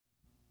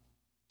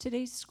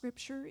Today's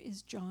scripture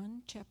is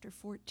John chapter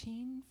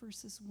 14,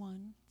 verses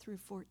 1 through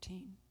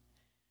 14.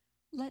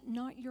 Let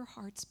not your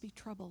hearts be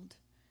troubled.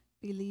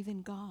 Believe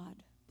in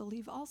God.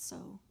 Believe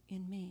also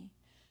in me.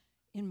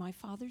 In my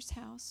Father's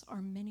house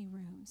are many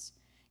rooms.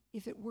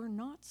 If it were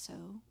not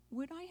so,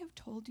 would I have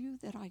told you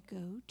that I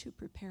go to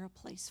prepare a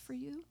place for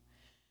you?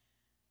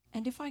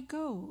 And if I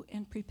go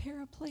and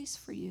prepare a place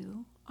for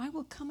you, I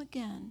will come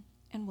again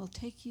and will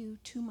take you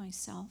to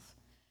myself,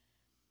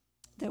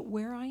 that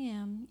where I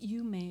am,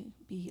 you may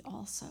be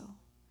also.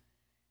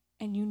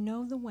 And you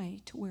know the way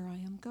to where I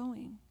am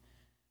going.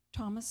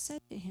 Thomas said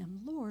to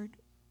him, Lord,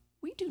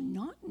 we do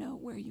not know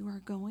where you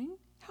are going.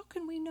 How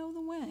can we know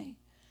the way?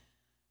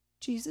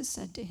 Jesus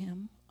said to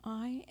him,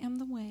 I am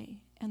the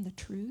way and the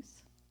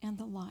truth and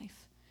the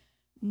life.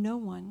 No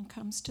one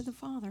comes to the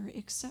Father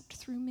except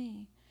through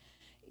me.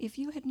 If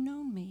you had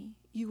known me,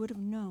 you would have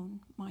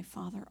known my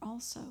Father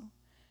also.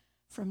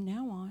 From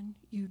now on,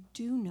 you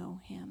do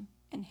know him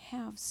and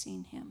have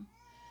seen him.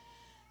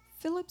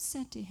 Philip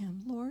said to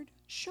him, Lord,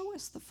 show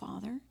us the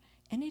Father,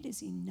 and it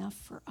is enough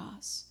for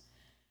us.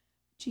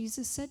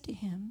 Jesus said to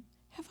him,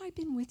 have I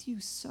been with you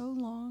so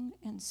long,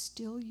 and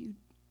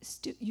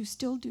you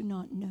still do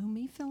not know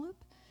me,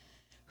 Philip?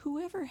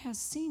 Whoever has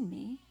seen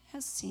me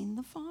has seen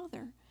the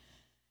Father.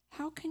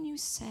 How can you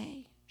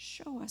say,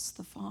 show us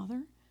the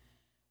Father?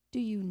 Do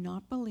you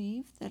not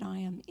believe that I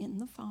am in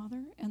the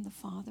Father, and the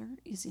Father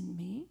is in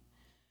me?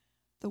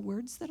 The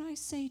words that I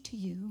say to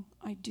you,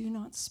 I do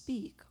not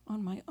speak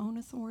on my own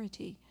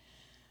authority,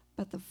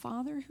 but the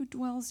Father who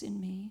dwells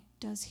in me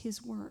does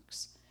his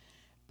works.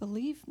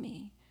 Believe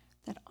me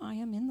that I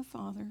am in the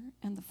Father,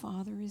 and the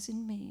Father is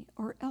in me,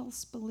 or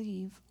else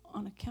believe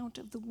on account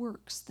of the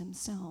works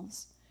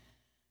themselves.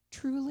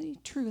 Truly,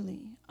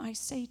 truly, I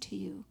say to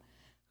you,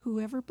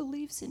 whoever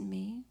believes in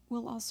me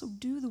will also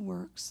do the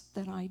works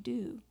that I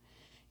do,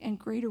 and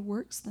greater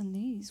works than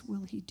these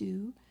will he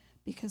do,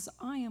 because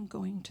I am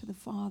going to the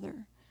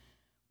Father.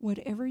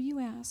 Whatever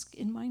you ask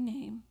in my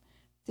name,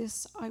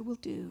 this I will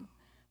do,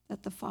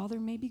 that the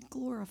Father may be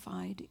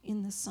glorified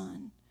in the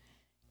Son.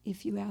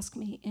 If you ask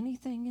me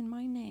anything in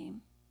my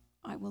name,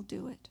 I will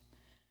do it.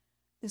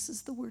 This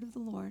is the word of the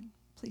Lord.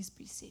 Please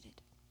be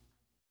seated.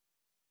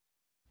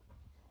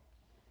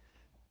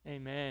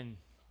 Amen.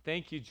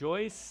 Thank you,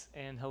 Joyce,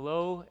 and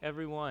hello,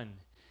 everyone.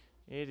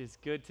 It is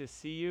good to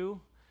see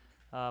you.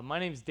 My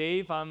name's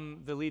Dave.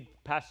 I'm the lead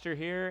pastor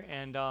here,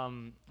 and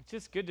it's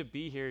just good to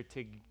be here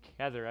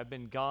together. I've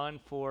been gone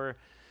for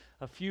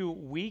a few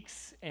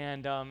weeks,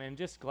 and I'm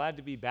just glad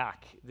to be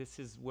back. This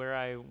is where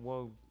I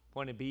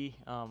want to be.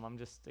 I'm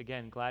just,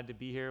 again, glad to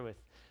be here with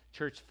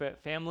church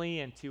family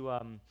and to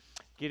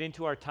get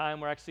into our time.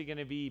 We're actually going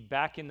to be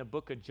back in the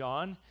book of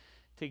John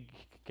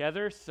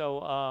together,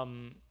 so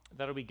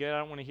that'll be good. I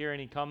don't want to hear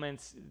any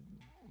comments,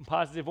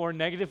 positive or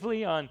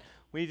negatively, on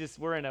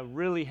we're in a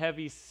really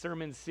heavy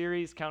sermon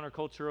series,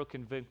 Countercultural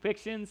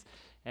Convictions,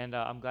 and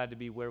I'm glad to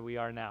be where we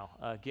are now,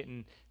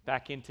 getting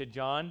back into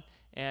John.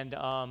 And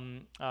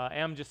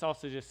I'm just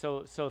also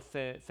so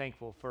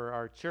thankful for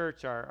our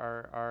church,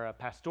 our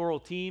pastoral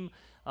team.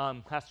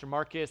 Pastor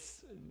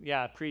Marcus,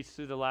 preached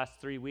through the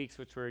last 3 weeks,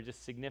 which were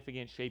just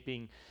significant,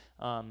 shaping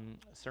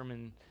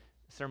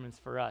sermons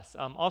for us.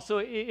 Also,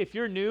 if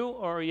you're new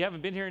or you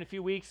haven't been here in a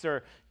few weeks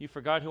or you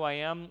forgot who I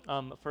am,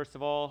 first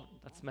of all,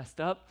 that's messed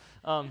up.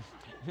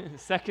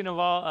 Second of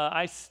all,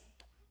 I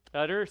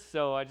stutter,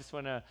 so I just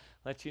want to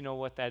let you know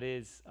what that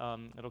is.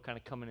 It'll kind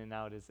of come in and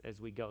out as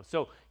we go.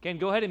 So again,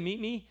 go ahead and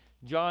meet me,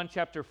 John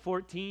chapter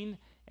 14,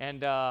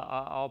 and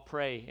I'll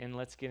pray, and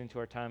let's get into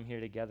our time here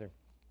together.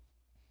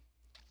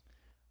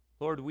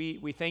 Lord,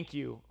 we thank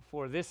you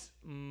for this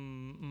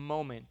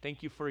moment.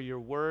 Thank you for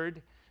your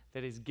word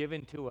that is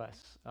given to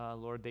us,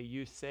 Lord, that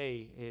you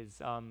say is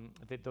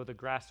that though the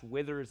grass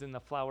withers and the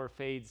flower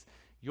fades,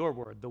 your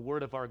word, the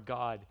word of our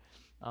God,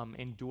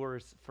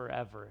 endures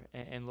forever.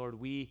 And Lord,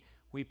 we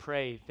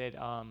pray that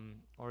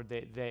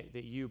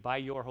that you, by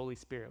your Holy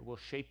Spirit, will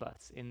shape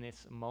us in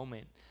this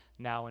moment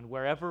now, and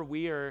wherever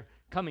we are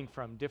coming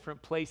from,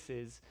 different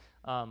places.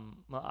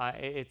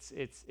 It's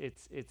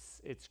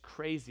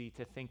crazy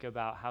to think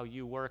about how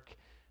you work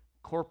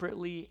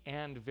corporately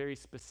and very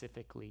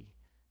specifically.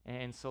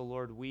 And so,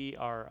 Lord, we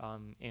are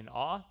in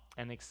awe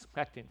and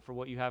expectant for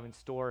what you have in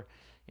store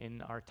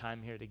in our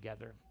time here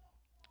together.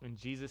 In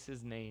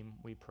Jesus' name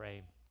we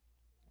pray.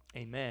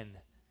 Amen.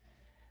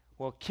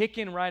 Well,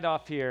 kicking right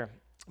off here,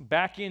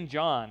 back in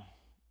John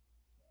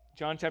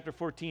chapter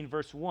 14,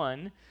 verse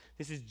 1,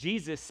 this is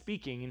Jesus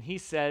speaking, and he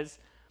says,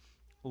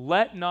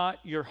 let not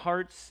your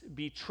hearts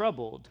be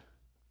troubled.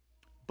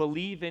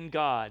 Believe in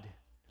God.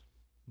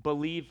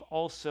 Believe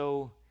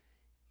also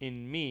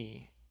in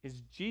me.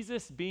 Is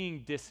Jesus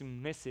being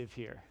dismissive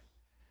here?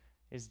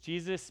 Is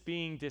Jesus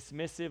being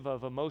dismissive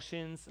of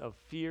emotions, of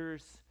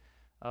fears,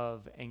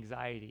 of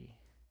anxiety?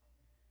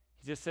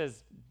 He just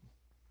says,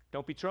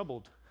 don't be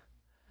troubled,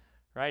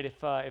 right?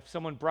 If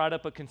someone brought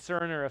up a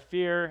concern or a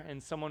fear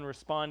and someone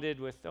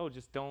responded with, oh,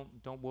 just don't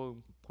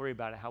worry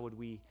about it, how would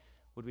we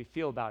would we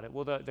feel about it?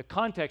 Well, the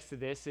context of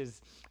this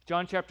is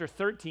John chapter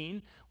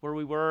 13, where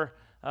we were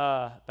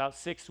about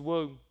 6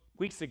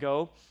 weeks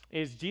ago,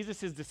 is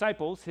Jesus'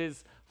 disciples,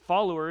 his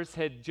followers,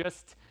 had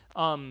just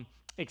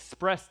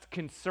expressed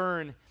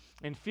concern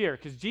and fear,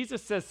 because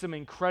Jesus says some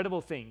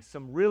incredible things,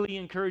 some really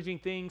encouraging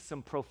things,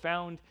 some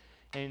profound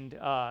and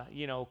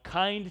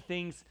kind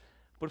things.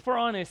 But if we're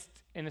honest,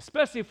 and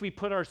especially if we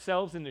put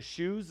ourselves in the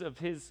shoes of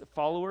his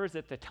followers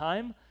at the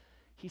time,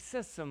 he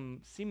says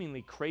some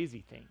seemingly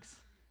crazy things,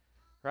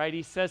 right?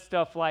 He says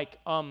stuff like,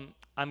 I'm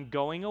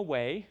going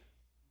away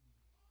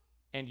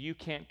and you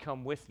can't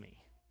come with me.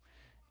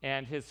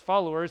 And his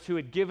followers, who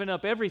had given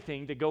up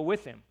everything to go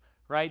with him,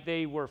 right?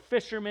 They were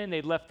fishermen,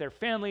 they'd left their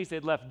families,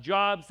 they'd left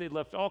jobs, they'd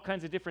left all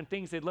kinds of different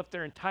things, they'd left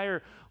their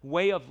entire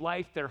way of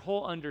life, their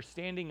whole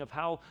understanding of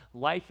how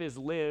life is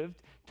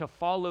lived to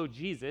follow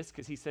Jesus,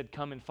 because he said,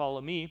 come and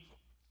follow me.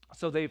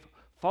 So they've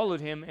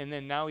followed him, and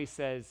then now he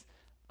says,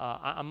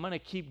 I'm going to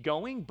keep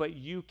going, but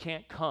you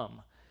can't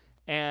come.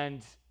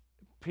 And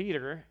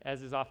Peter,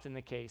 as is often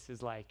the case,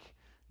 is like,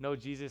 no,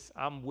 Jesus,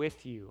 I'm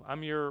with you.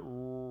 I'm your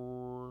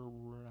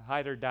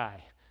hide or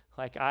die.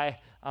 Like,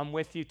 I'm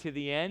with you to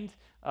the end.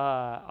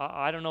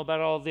 I don't know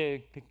about all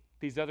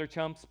these other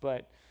chumps,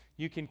 but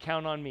you can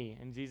count on me.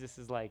 And Jesus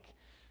is like,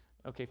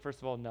 okay, first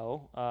of all,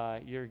 no.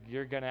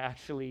 You're going to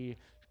actually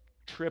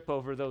trip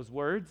over those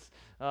words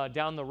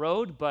down the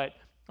road, but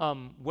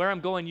where I'm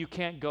going, you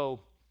can't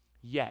go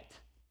yet.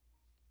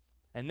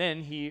 And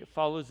then he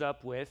follows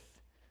up with,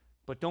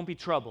 but don't be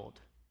troubled.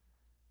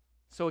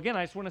 So again,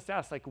 I just want us to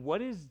ask, like,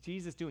 what is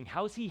Jesus doing?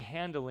 How is he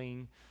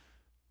handling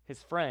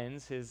his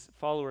friends, his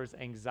followers'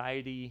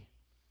 anxiety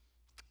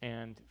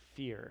and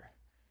fear?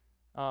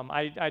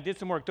 I did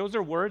some work. Those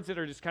are words that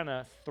are just kind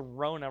of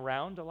thrown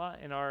around a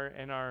lot in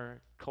our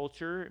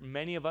culture.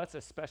 Many of us,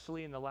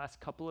 especially in the last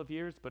couple of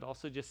years, but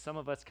also just some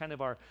of us, kind of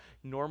our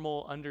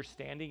normal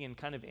understanding and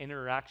kind of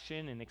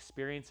interaction and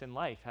experience in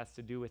life has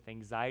to do with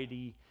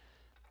anxiety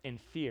and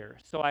fear.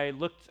 So I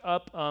looked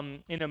up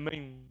in a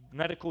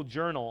medical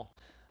journal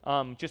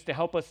just to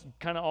help us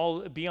kind of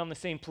all be on the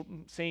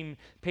same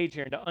page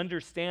here and to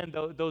understand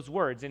those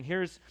words. And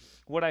here's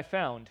what I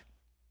found.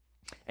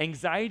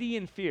 Anxiety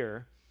and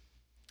fear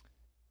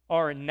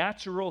are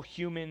natural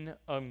human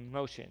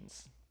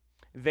emotions.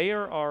 They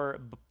are our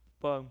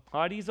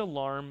body's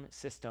alarm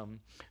system.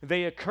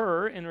 They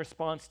occur in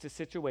response to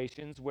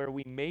situations where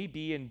we may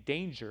be in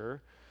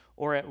danger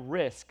or at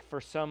risk for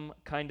some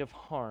kind of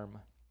harm.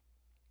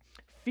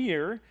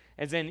 Fear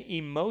is an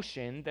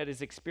emotion that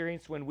is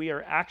experienced when we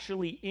are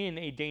actually in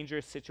a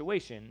dangerous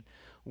situation,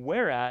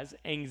 whereas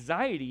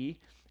anxiety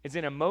is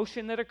an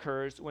emotion that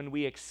occurs when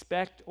we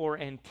expect or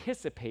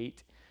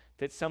anticipate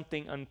that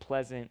something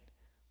unpleasant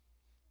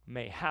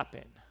may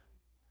happen.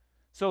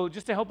 So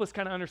just to help us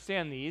kind of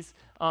understand these,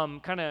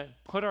 kind of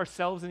put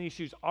ourselves in these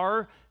shoes,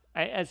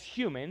 as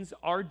humans,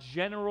 our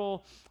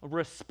general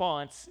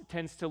response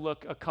tends to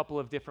look a couple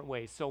of different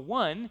ways. So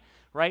one,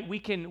 right, we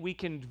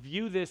can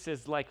view this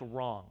as like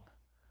wrong.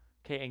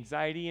 Okay,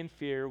 anxiety and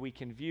fear we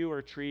can view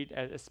or treat,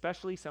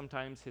 especially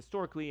sometimes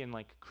historically in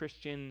like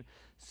Christian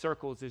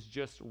circles, as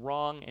just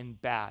wrong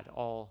and bad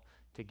all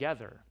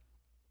together.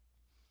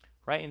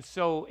 Right? And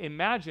so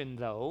imagine,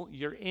 though,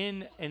 you're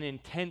in an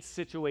intense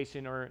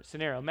situation or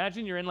scenario.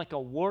 Imagine you're in like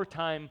a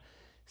wartime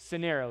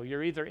scenario.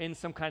 You're either in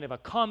some kind of a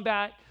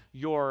combat,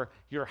 your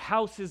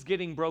house is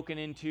getting broken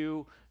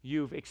into,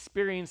 you've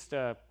experienced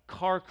a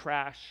car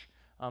crash,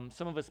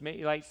 some of us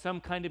may like some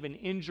kind of an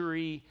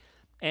injury,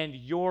 and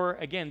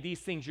again, these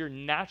things, your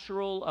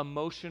natural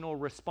emotional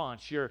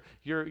response,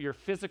 your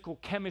physical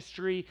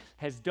chemistry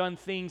has done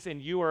things,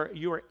 and you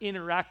are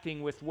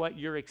interacting with what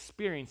you're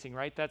experiencing,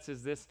 right? That's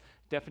as this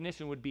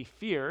definition would be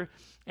fear.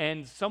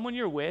 And someone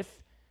you're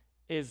with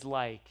is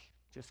like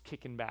just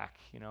kicking back,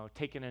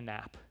 taking a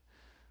nap,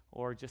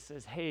 or just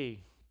says,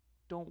 hey,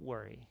 don't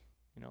worry,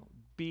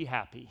 be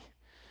happy.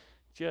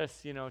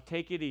 Just,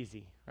 take it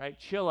easy, right?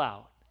 Chill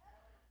out.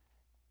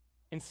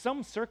 In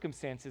some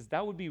circumstances,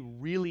 that would be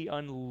really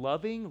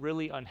unloving,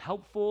 really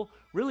unhelpful,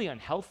 really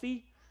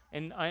unhealthy,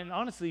 and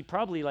honestly,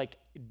 probably like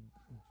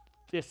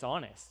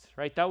dishonest,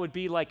 right? That would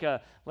be like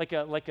a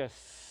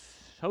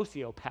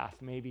sociopath,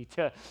 maybe,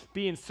 to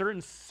be in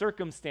certain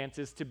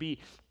circumstances to be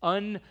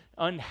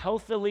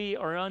unhealthily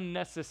or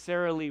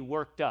unnecessarily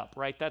worked up,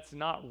 right? That's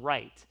not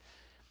right.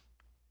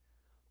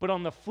 But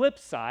on the flip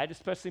side,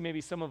 especially maybe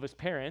some of us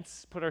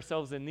parents put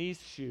ourselves in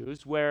these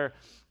shoes where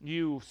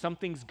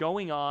something's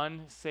going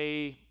on,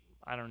 say,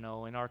 I don't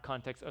know, in our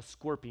context, a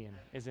scorpion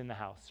is in the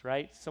house,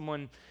 right?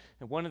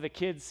 One of the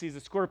kids sees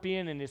a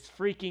scorpion and is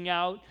freaking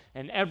out,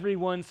 and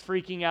everyone's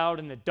freaking out,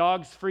 and the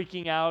dog's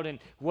freaking out, and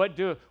what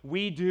do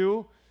we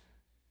do?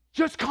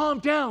 Just calm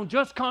down,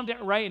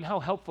 right? And how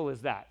helpful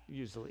is that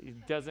usually?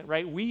 It doesn't,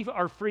 right? We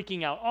are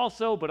freaking out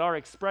also, but our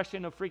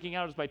expression of freaking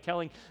out is by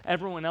telling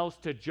everyone else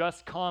to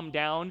just calm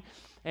down.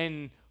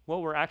 And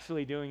what we're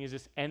actually doing is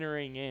just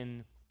entering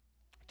in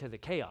to the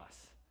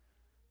chaos.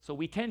 So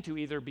we tend to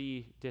either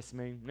be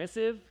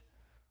dismissive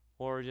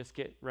or just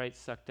get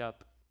sucked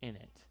up in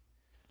it.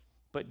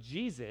 But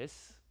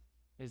Jesus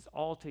is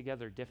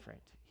altogether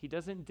different. He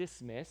doesn't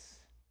dismiss,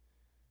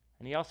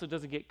 and he also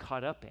doesn't get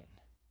caught up in.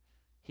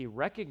 He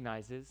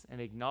recognizes and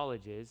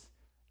acknowledges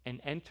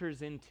and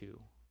enters into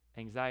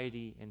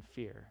anxiety and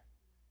fear,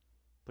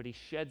 but he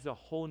sheds a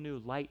whole new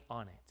light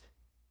on it.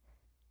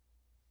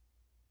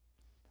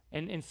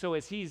 And so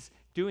as he's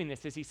doing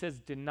this, as he says,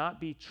 do not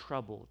be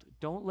troubled.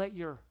 Don't let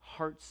your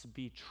hearts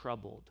be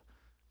troubled.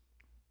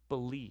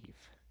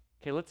 Believe.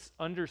 Okay, let's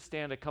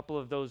understand a couple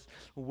of those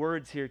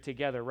words here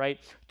together, right?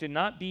 Do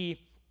not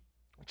be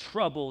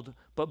troubled,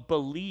 but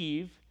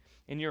believe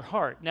in your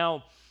heart.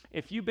 Now,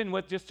 if you've been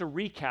with, just to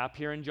recap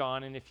here in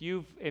John, and if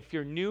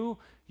you're new,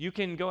 you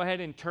can go ahead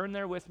and turn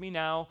there with me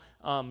now.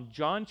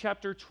 John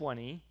chapter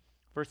 20,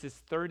 verses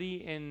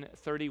 30 and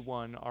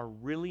 31 are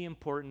really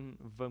important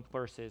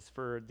verses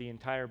for the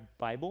entire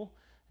Bible,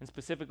 and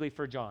specifically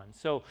for John.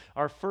 So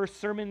our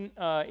first sermon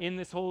in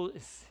this whole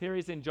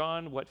series in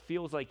John, what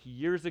feels like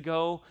years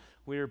ago,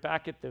 we were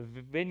back at the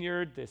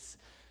vineyard. This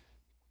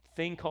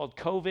thing called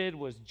COVID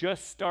was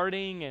just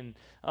starting,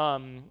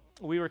 and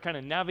we were kind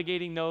of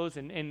navigating those.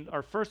 And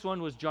our first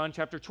one was John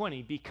chapter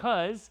 20,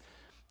 because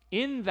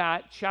in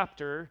that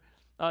chapter,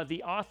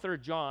 the author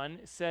John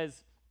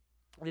says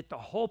that the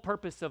whole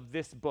purpose of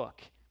this book,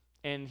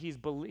 and he's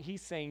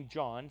saying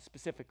John,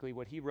 specifically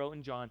what he wrote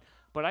in John,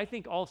 but I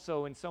think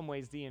also in some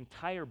ways the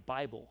entire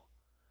Bible,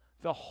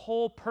 the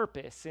whole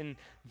purpose. In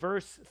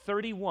verse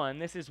 31,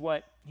 this is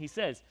what he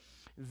says: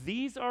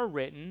 these are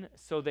written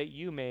so that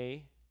you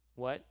may,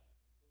 what?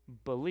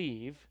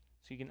 Believe,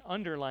 so you can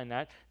underline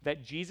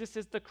that Jesus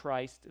is the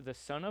Christ, the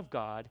Son of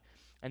God,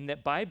 and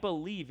that by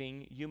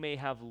believing you may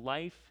have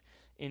life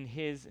in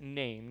his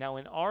name. Now,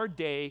 in our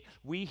day,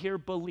 we hear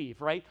believe,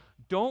 right?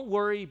 Don't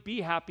worry, be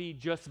happy,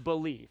 just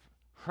believe,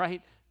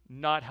 right?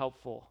 Not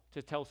helpful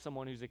to tell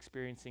someone who's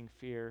experiencing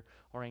fear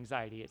or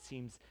anxiety. It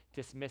seems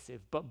dismissive.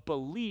 But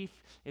belief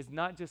is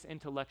not just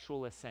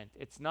intellectual assent.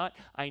 It's not,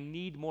 I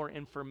need more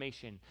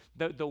information.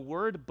 The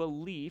word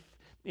belief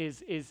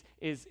is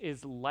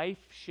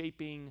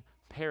life-shaping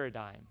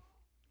paradigm.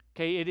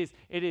 Okay,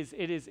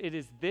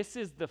 this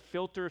is the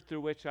filter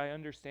through which I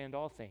understand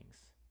all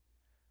things.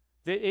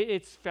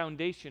 It's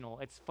foundational,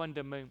 it's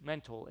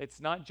fundamental. It's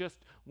not just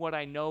what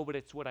I know, but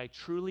it's what I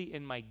truly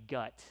in my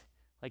gut.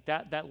 Like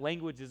that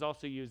language is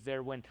also used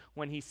there when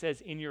he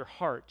says in your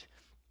heart,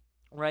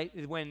 right?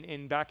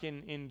 Back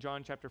in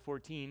John chapter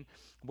 14,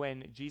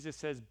 when Jesus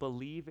says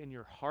believe in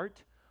your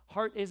heart,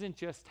 heart isn't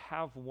just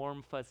have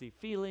warm fuzzy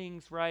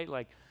feelings, right?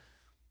 Like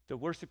the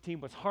worship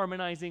team was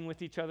harmonizing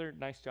with each other.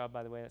 Nice job,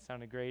 by the way. That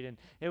sounded great. And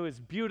it was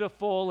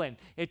beautiful, and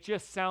it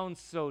just sounds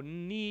so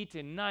neat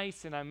and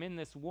nice, and I'm in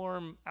this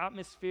warm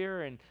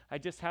atmosphere, and I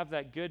just have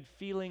that good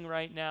feeling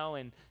right now,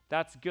 and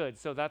that's good.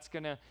 So that's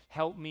going to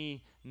help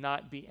me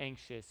not be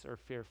anxious or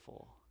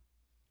fearful.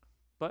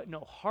 But no,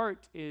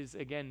 heart is,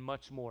 again,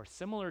 much more.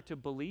 Similar to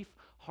belief,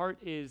 heart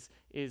is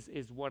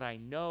what I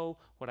know,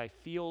 what I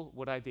feel,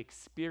 what I've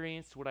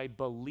experienced, what I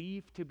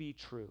believe to be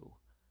true.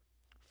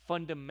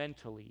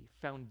 Fundamentally,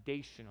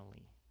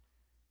 foundationally.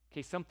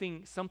 Okay,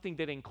 something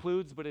that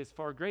includes but is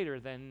far greater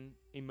than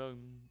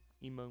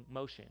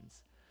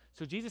emotions.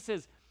 So Jesus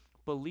says,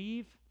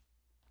 believe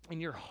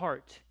in your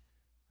heart,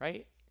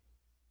 right?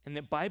 And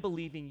that by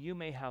believing you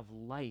may have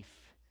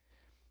life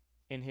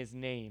in his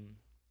name.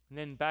 And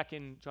then back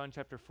in John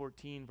chapter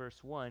 14, verse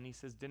 1, he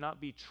says, do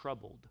not be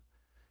troubled.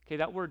 Okay,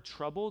 that word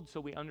troubled, so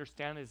we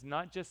understand, is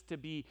not just to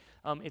be,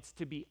 it's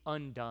to be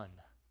undone.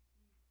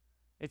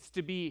 It's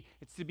to be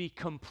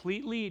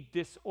completely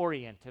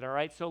disoriented, all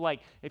right? So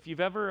like if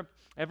you've ever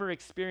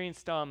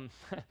experienced,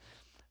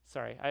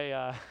 sorry,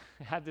 I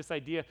had this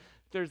idea.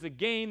 There's a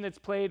game that's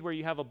played where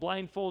you have a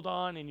blindfold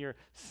on and you're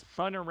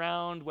spun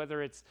around,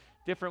 whether it's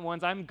different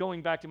ones.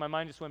 My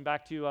mind just went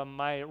back to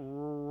my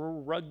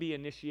rugby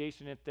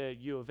initiation at the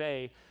U of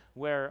A,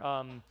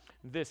 where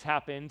this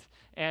happened,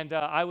 and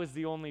I was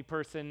the only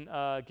person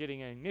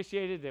getting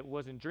initiated that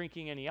wasn't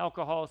drinking any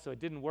alcohol, so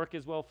it didn't work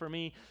as well for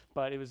me,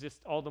 but it was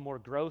just all the more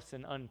gross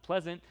and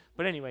unpleasant.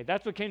 But anyway,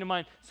 that's what came to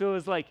mind. So it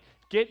was like,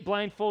 get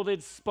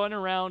blindfolded, spun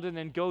around, and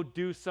then go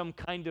do some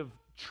kind of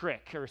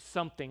trick or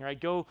something, right?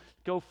 Go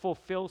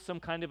fulfill some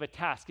kind of a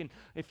task. And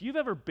if you've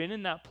ever been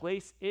in that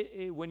place,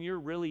 when you're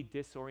really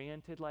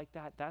disoriented like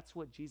that, that's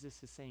what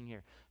Jesus is saying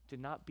here. Do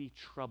not be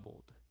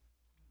troubled.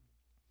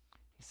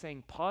 He's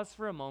saying, pause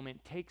for a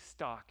moment, take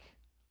stock,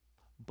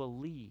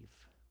 believe.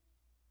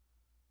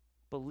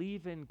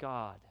 Believe in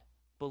God.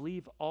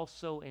 Believe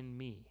also in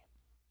me.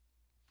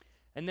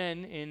 And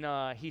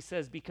then he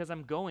says, because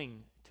I'm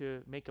going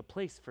to make a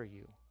place for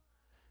you.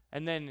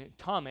 And then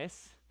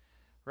Thomas,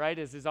 right,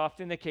 as is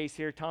often the case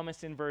here,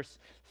 Thomas in verse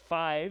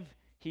 5,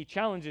 he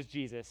challenges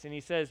Jesus, and he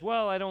says,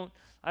 well, I don't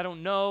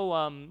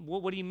know,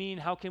 what do you mean,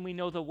 how can we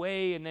know the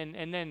way? And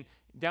then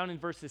down in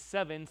verses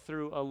 7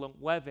 through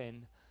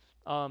 11,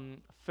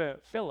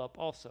 Philip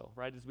also,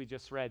 right, as we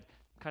just read,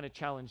 kind of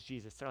challenged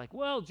Jesus. They're like,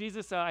 well,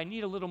 Jesus, I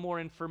need a little more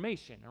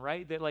information,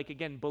 right? That, like,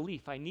 again,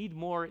 belief, I need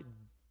more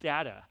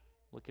data.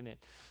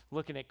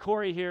 Looking at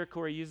Corey here.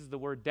 Corey uses the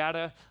word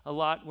data a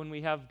lot when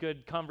we have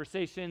good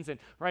conversations. And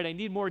right, I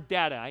need more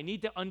data. I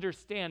need to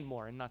understand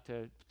more, and not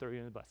to throw you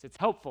in the bus. It's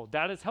helpful.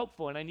 Data is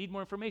helpful, and I need more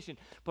information.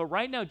 But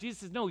right now, Jesus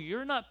says, no,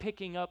 you're not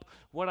picking up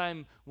what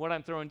I'm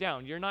throwing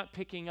down. You're not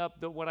picking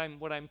up what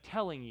I'm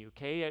telling you.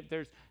 Okay,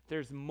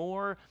 there's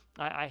more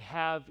I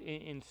have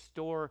in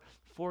store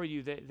for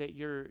you that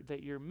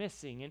you're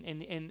missing.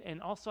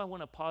 And also, I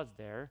want to pause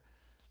there,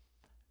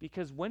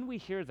 because when we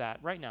hear that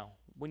right now,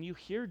 when you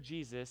hear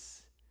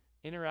Jesus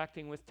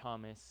interacting with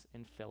Thomas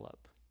and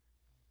Philip,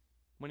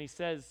 when he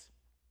says,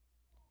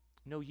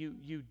 no,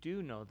 you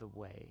do know the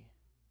way,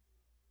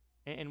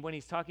 and when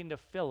he's talking to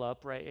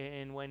Philip, right,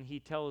 and when he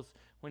tells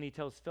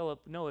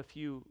Philip, no, if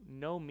you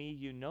know me,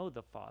 you know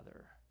the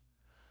Father,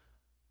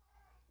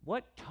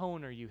 what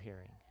tone are you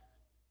hearing?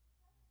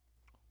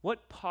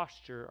 What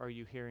posture are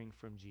you hearing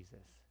from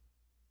Jesus?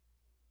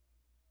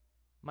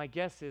 My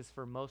guess is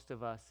for most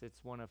of us,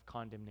 it's one of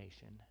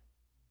condemnation.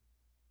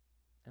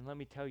 And let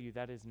me tell you,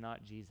 that is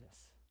not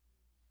Jesus.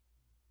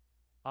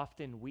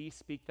 Often we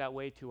speak that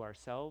way to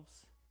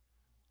ourselves,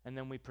 and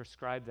then we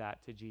prescribe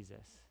that to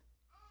Jesus.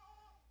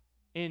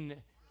 In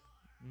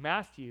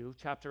Matthew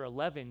chapter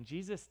 11,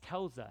 Jesus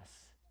tells us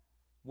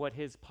what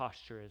his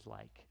posture is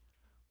like,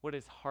 what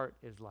his heart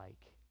is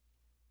like.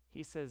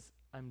 He says,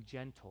 I'm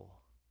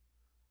gentle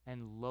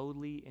and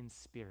lowly in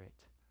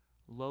spirit,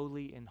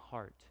 lowly in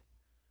heart.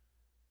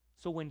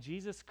 So when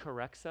Jesus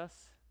corrects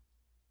us,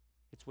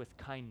 it's with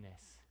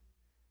kindness.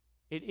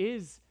 It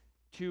is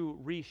to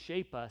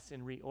reshape us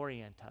and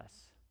reorient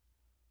us,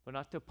 but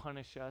not to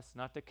punish us,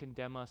 not to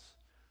condemn us.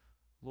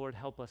 Lord,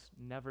 help us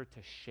never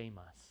to shame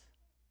us.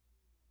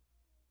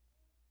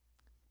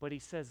 But he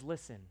says,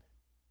 listen,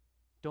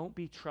 don't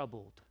be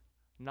troubled,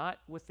 not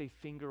with a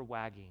finger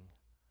wagging,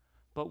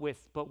 but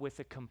with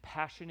a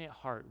compassionate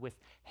heart, with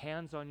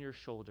hands on your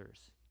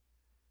shoulders.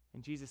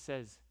 And Jesus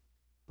says,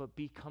 but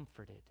be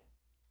comforted.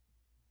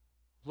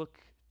 Look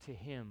to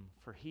him,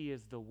 for he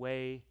is the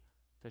way,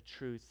 the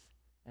truth,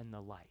 and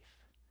the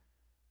life.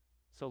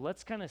 So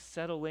let's kind of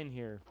settle in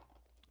here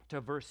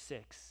to verse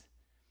 6,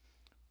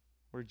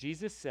 where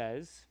Jesus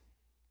says,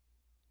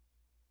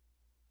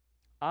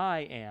 I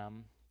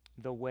am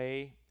the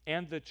way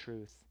and the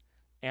truth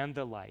and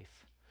the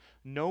life.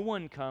 No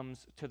one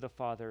comes to the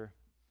Father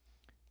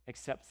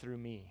except through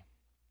me.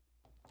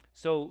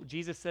 So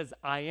Jesus says,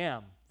 I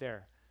am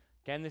there.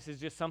 Again, this is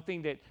just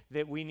something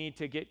that we need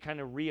to get kind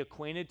of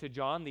reacquainted to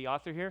John, the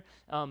author here.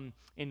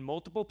 In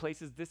multiple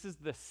places, this is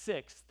the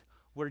sixth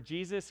where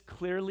Jesus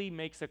clearly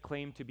makes a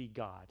claim to be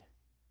God.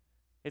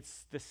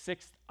 It's the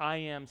sixth I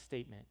am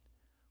statement,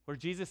 where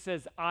Jesus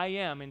says, I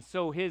am. And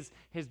so his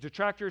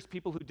detractors,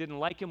 people who didn't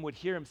like him, would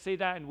hear him say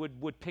that and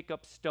would pick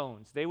up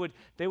stones. They would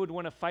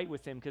want to fight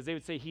with him because they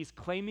would say, he's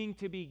claiming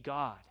to be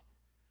God.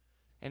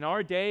 In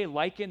our day,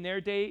 like in their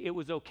day, it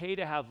was okay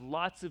to have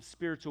lots of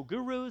spiritual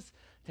gurus,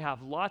 to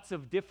have lots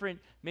of different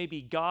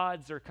maybe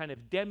gods or kind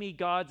of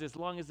demigods, as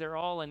long as they're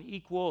all an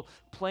equal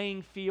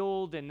playing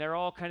field and they're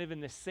all kind of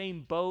in the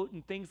same boat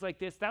and things like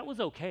this. That was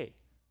okay.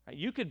 Right?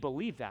 You could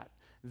believe that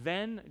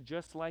then,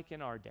 just like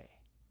in our day.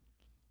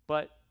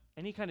 But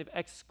any kind of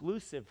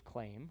exclusive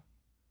claim,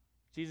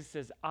 Jesus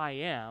says, I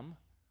am,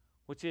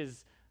 which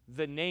is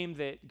the name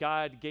that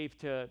God gave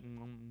to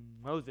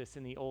Moses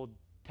in the Old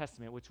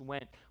Testament, which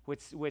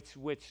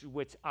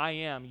I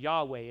am,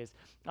 Yahweh is,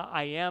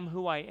 I am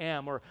who I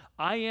am, or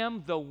I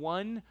am the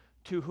one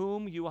to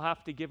whom you will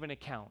have to give an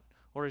account.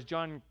 Or as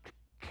John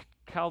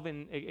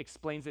Calvin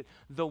explains it,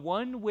 the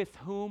one with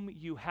whom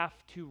you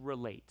have to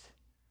relate,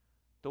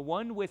 the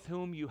one with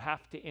whom you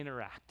have to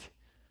interact,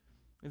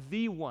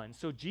 the one.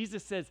 So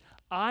Jesus says,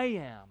 I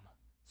am.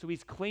 So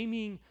he's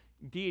claiming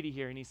deity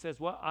here, and he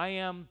says, well, I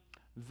am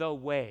the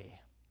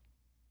way.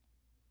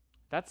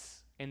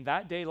 That's, in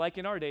that day, like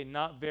in our day,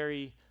 not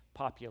very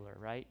popular,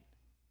 right?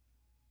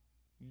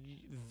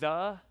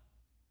 The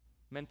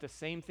meant the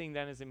same thing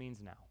then as it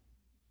means now.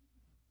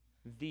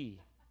 The,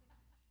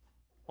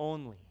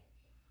 only,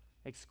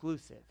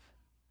 exclusive.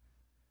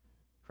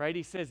 Right?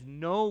 He says,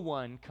 no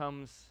one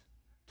comes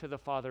to the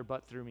Father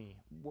but through me.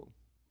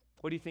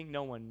 What do you think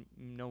no one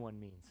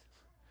means?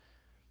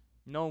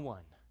 No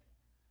one.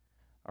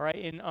 All right,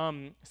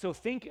 and so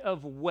think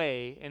of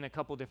way in a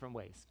couple different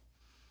ways.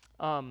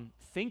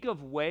 Think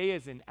of way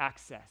as an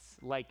access,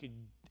 like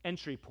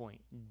entry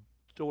point,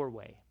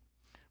 doorway,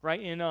 right?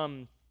 In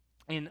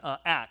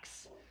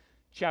Acts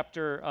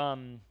chapter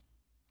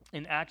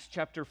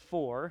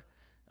 4,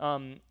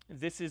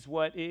 this is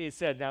what is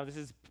said. Now, this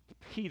is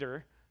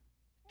Peter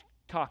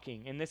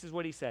talking, and this is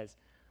what he says.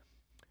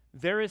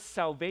 There is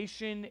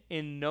salvation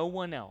in no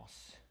one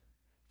else,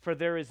 for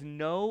there is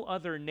no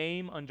other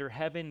name under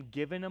heaven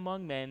given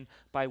among men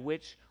by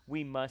which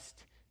we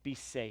must be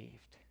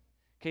saved.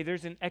 Okay,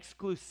 there's an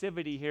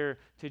exclusivity here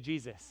to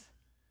Jesus.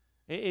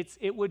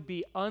 It would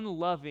be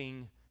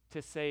unloving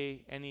to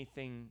say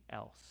anything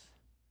else,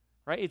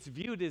 right? It's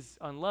viewed as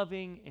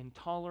unloving,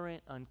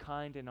 intolerant,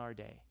 unkind in our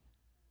day.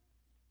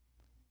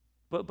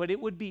 But it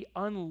would be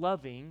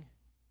unloving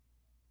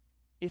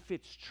if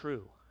it's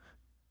true.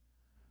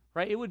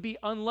 right? It would be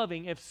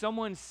unloving if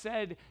someone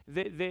said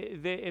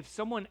if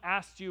someone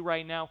asked you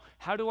right now,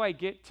 how do I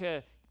get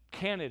to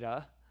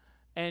Canada?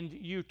 And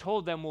you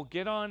told them, well,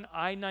 get on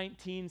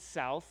I-19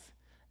 South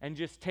and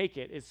just take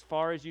it as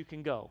far as you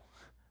can go.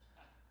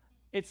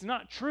 It's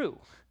not true.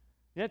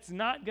 That's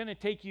not going to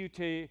take you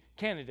to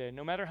Canada,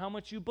 no matter how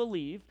much you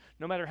believe,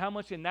 no matter how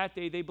much in that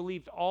day they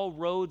believed all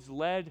roads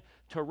led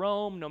to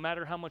Rome, no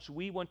matter how much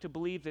we want to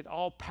believe that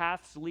all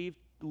paths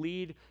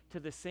lead to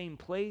the same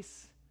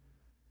place.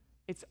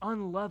 It's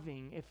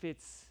unloving if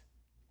it's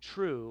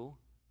true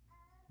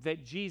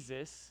that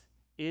Jesus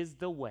is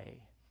the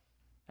way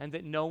and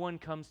that no one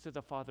comes to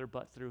the Father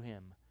but through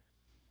him.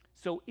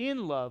 So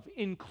in love,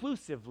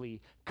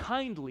 inclusively,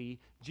 kindly,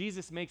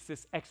 Jesus makes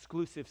this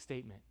exclusive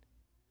statement.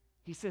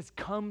 He says,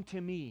 come to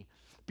me,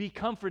 be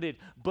comforted,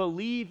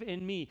 believe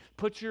in me,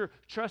 put your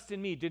trust in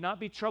me, do not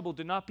be troubled,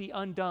 do not be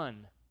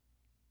undone.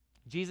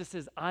 Jesus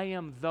says, I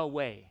am the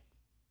way,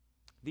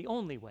 the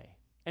only way,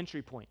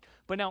 entry point.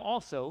 But now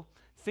also,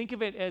 think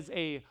of it as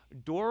a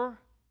door,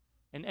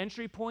 an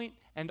entry point,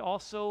 and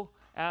also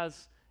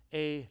as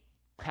a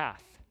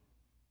path.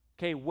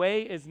 Okay,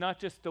 way is not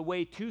just the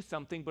way to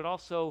something, but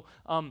also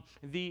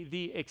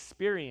the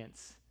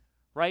experience,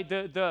 right?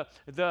 The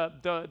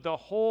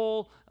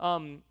whole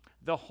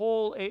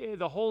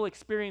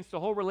experience, the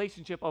whole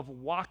relationship of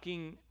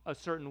walking a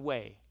certain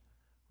way,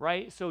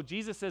 right? So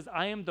Jesus says,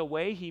 I am the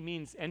way. He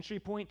means entry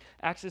point,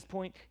 access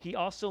point. He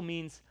also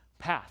means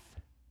path.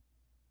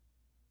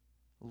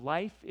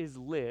 Life is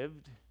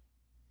lived,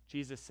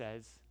 Jesus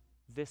says,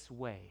 this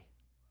way.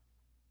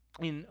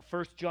 In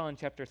 1 John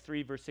chapter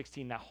 3, verse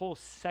 16, that whole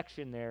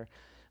section there,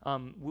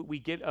 we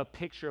get a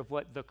picture of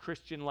what the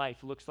Christian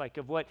life looks like,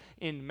 of what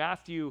in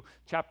Matthew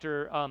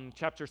chapters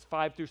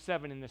 5 through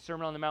 7 in the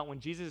Sermon on the Mount, when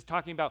Jesus is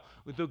talking about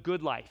the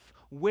good life,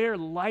 where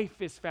life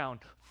is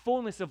found,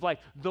 fullness of life,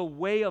 the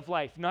way of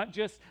life, not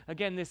just,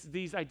 again,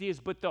 these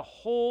ideas, but the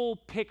whole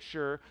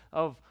picture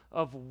of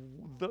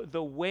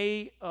the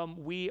way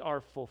we are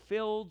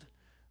fulfilled,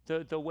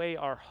 the way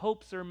our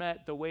hopes are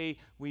met, the way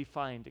we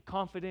find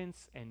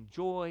confidence and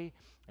joy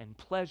and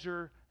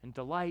pleasure and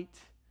delight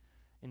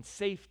and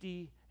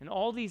safety and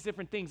all these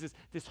different things.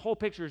 This whole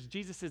picture is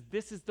Jesus says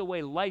this is the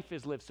way life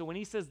is lived. So when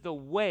he says the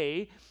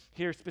way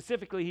here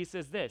specifically, he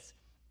says this,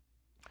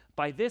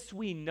 by this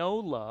we know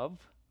love,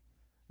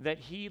 that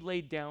he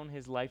laid down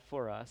his life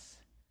for us,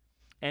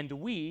 and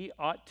we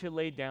ought to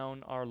lay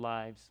down our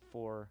lives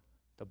for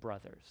the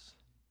brothers.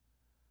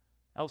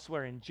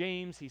 Elsewhere in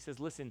James, he says,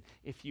 listen,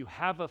 if you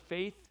have a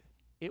faith,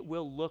 it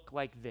will look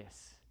like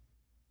this.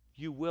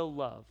 You will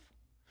love.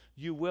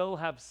 You will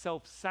have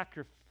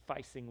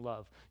self-sacrificing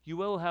love. You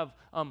will have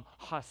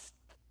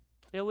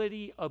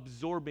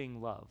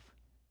hostility-absorbing love.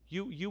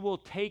 You will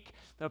take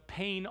the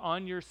pain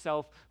on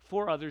yourself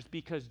for others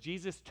because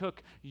Jesus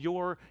took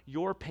your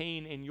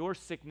pain and your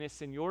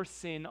sickness and your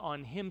sin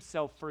on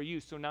himself for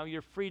you. So now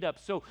you're freed up.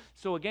 So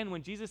again,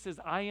 when Jesus says,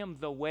 I am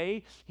the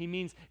way, he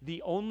means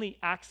the only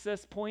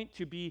access point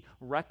to be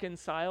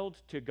reconciled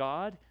to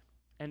God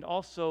and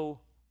also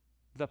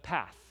the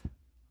path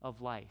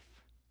of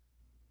life,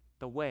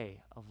 the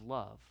way of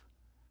love.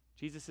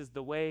 Jesus is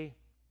the way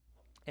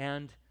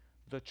and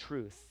the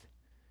truth.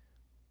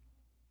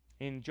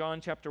 In John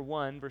chapter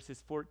 1,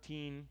 verses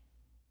 14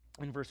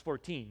 and verse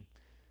 14, it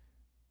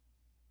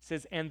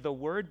says, and the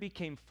Word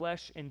became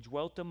flesh and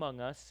dwelt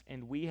among us,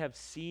 and we have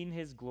seen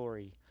his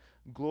glory.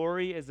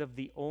 Glory as of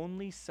the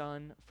only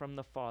Son from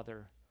the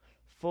Father,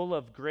 full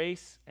of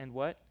grace and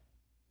what?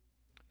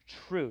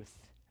 Truth.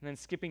 And then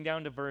skipping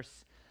down to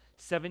verse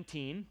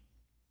 17, it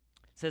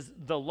says,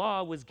 the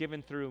law was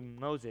given through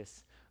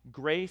Moses.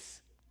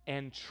 Grace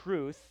and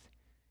truth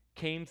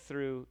came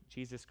through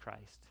Jesus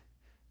Christ.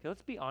 Okay,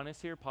 let's be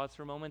honest here, pause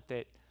for a moment,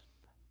 that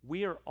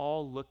we are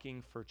all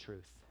looking for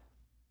truth,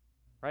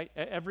 right?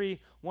 Every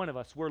one of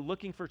us, we're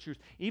looking for truth.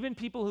 Even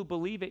people who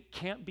believe it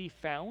can't be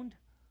found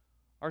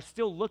are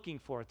still looking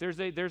for it.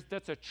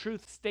 That's a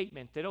truth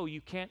statement that,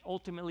 you can't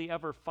ultimately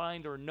ever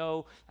find or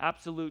know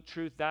absolute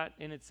truth. That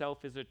in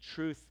itself is a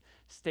truth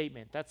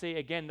statement. That's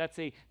a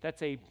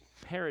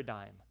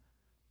paradigm.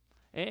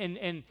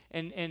 And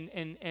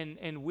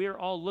we're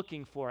all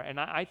looking for it.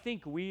 And I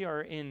think we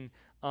are in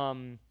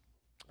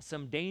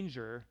some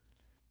danger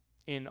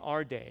in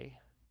our day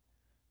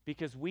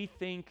because we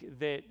think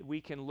that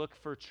we can look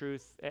for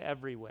truth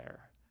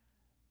everywhere,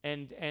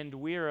 and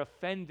we're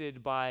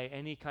offended by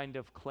any kind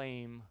of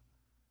claim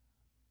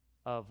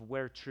of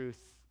where truth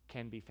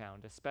can be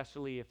found,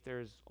 especially if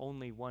there's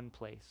only one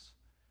place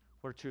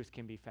where truth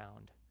can be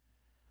found.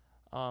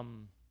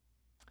 Some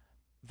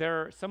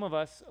of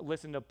us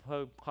listen to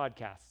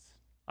podcasts.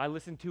 I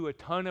listened to a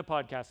ton of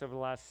podcasts over the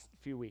last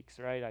few weeks,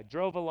 right? I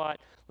drove a lot,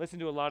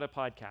 listened to a lot of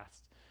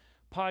podcasts,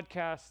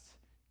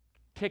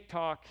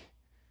 TikTok,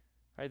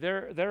 right?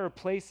 There are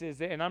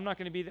places, and I'm not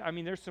going to be,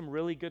 there's some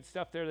really good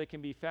stuff there that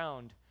can be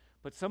found,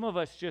 But some of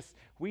us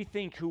we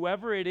think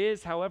whoever it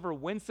is, however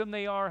winsome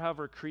they are,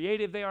 however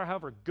creative they are,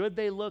 however good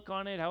they look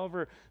on it,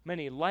 however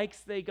many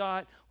likes they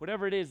got,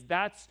 whatever it is,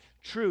 that's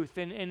truth.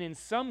 And in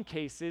some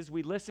cases,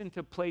 we listen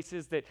to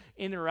places that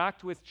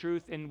interact with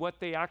truth, and what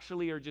they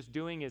actually are just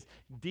doing is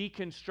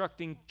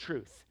deconstructing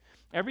truth.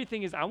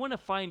 Everything is, I want to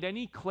find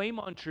any claim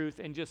on truth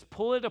and just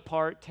pull it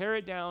apart, tear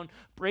it down,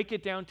 break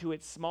it down to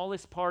its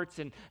smallest parts,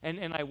 and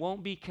I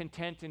won't be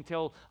content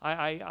until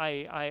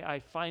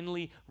I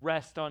finally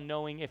rest on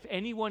knowing if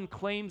anyone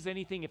claims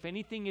anything, if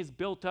anything is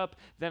built up,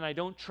 then I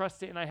don't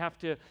trust it, and I have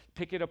to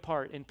pick it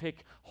apart and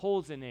pick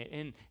holes in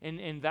it.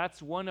 And that's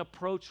one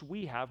approach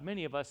we have,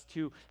 many of us,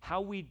 to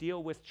how we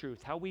deal with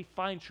truth, how we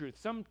find truth.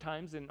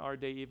 Sometimes in our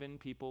day even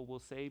people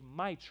will say,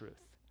 my truth.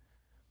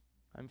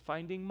 I'm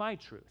finding my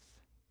truth.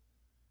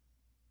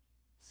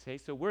 Okay,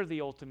 so we're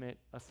the ultimate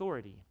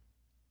authority.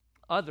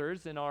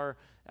 Others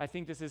I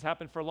think this has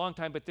happened for a long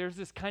time, but there's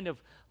this kind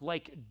of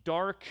like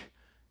dark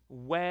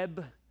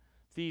web,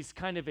 these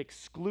kind of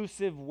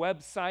exclusive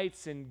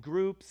websites and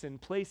groups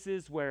and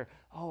places where,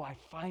 I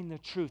find the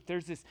truth.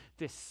 There's this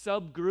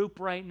subgroup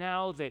right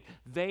now that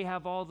they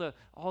have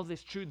all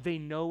this truth. They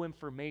know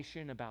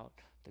information about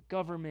the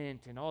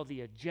government and all the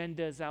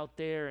agendas out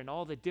there and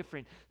all the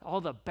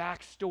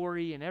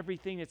backstory and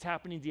everything that's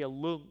happening, the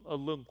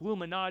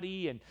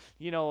Illuminati, and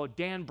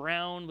Dan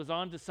Brown was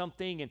onto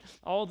something and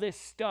all this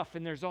stuff,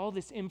 and there's all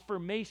this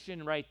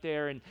information right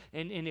there, and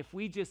if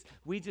we just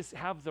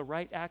have the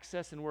right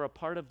access and we're a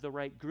part of the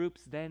right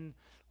groups, then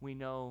we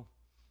know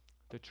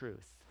the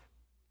truth.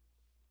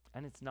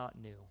 And it's not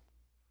new.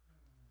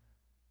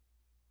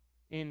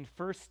 In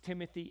 1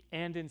 Timothy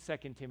and in 2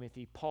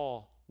 Timothy,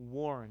 Paul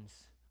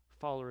warns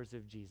followers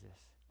of Jesus.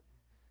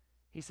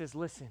 He says,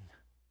 listen,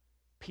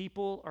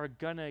 people are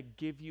gonna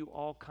give you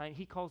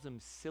he calls them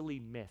silly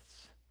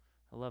myths.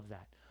 I love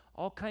that.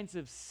 All kinds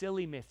of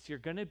silly myths. You're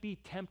gonna be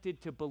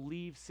tempted to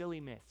believe silly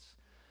myths.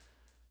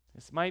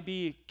 This might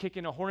be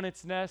kicking a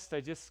hornet's nest.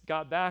 I just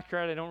got back,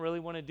 right? I don't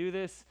really want to do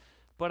this.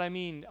 But I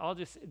mean,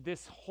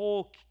 this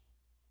whole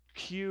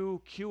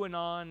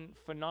QAnon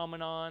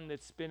phenomenon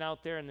that's been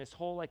out there, and this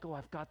whole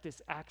I've got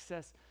this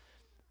access.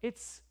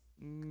 It's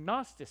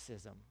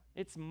Gnosticism.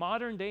 It's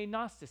modern day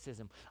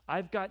Gnosticism.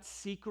 I've got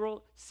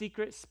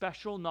secret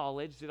special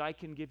knowledge that I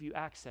can give you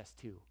access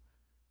to.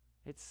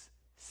 It's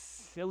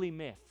silly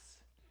myths.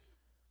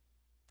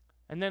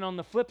 And then on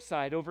the flip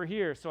side over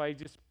here, so I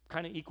just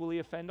kind of equally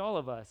offend all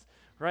of us,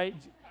 right?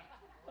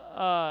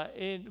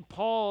 And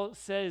Paul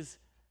says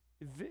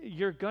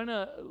you're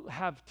gonna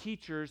have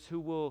teachers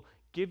who will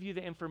give you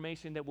the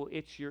information that will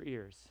itch your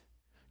ears.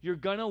 You're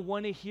gonna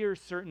want to hear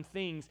certain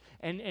things,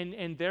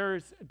 and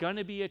there's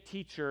gonna be a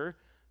teacher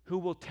who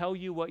will tell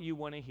you what you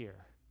want to hear.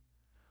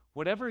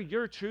 Whatever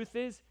your truth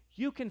is,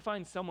 you can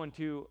find someone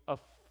to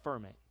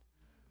affirm it.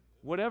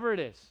 Whatever it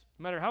is,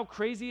 no matter how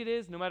crazy it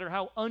is, no matter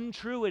how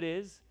untrue it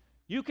is,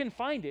 you can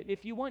find it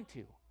if you want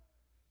to.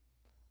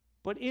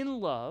 But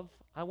in love,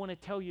 I want to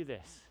tell you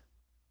this.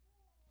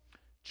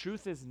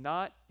 Truth is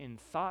not in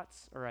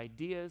thoughts or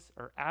ideas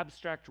or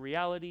abstract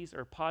realities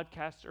or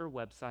podcasts or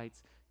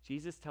websites.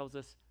 Jesus tells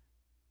us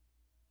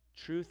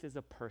truth is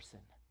a person.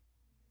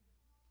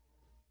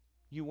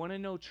 You want to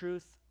know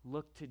truth?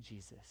 Look to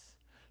Jesus.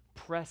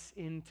 Press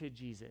into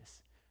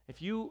Jesus.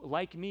 If you,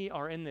 like me,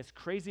 are in this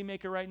crazy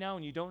maker right now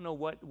and you don't know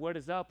what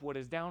is up, what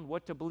is down,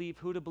 what to believe,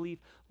 who to believe,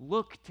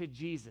 look to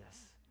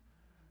Jesus.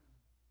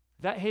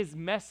 That his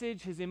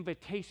message, his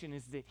invitation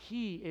is that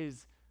he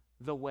is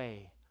the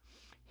way.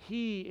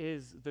 He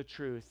is the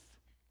truth.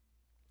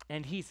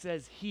 And he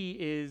says he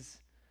is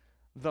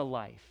the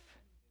life.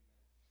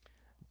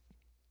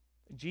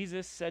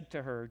 Jesus said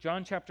to her,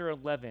 John chapter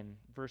 11,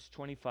 verse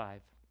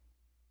 25.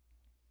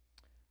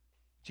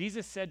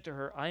 Jesus said to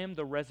her, I am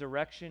the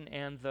resurrection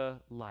and the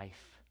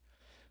life.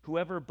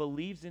 Whoever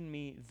believes in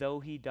me, though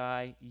he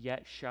die,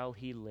 yet shall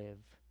he live.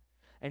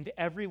 And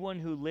everyone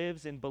who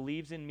lives and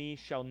believes in me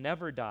shall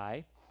never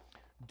die.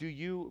 Do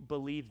you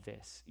believe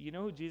this? You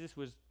know who Jesus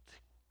was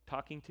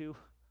talking to?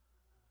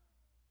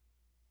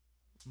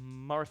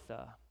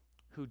 Martha,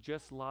 who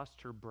just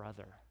lost her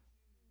brother.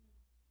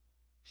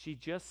 She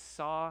just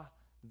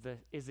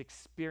is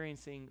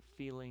experiencing,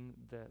 feeling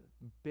the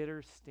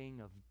bitter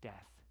sting of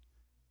death.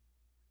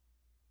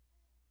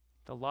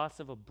 The loss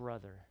of a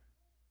brother.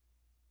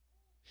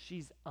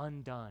 She's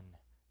undone.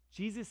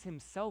 Jesus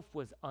himself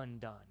was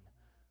undone,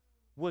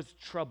 was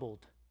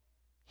troubled.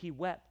 He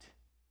wept.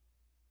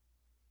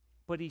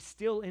 But he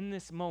still, in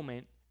this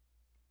moment,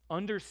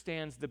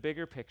 understands the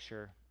bigger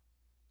picture.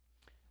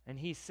 And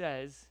he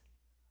says,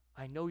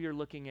 I know you're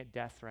looking at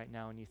death right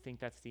now and you think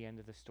that's the end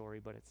of the story,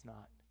 but it's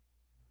not.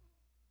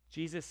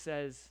 Jesus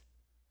says,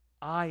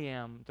 I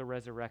am the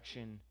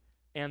resurrection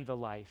and the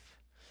life.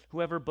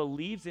 Whoever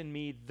believes in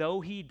me,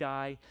 though he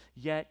die,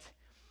 yet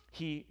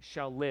he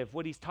shall live.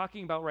 What he's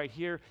talking about right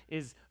here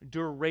is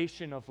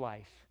duration of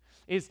life,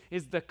 is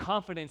the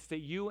confidence that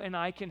you and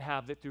I can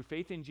have that through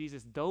faith in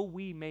Jesus, though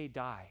we may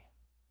die,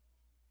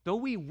 though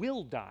we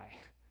will die,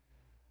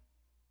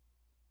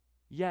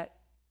 yet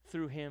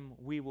through him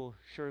we will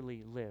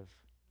surely live.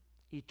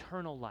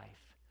 eternal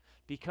life.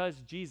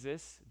 Because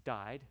Jesus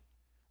died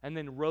and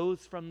then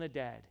rose from the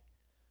dead,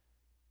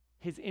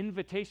 his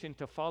invitation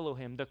to follow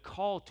him, the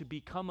call to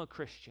become a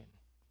Christian.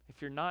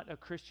 If you're not a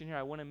Christian here,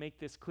 I want to make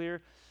this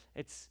clear.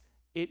 It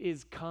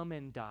is come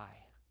and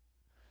die.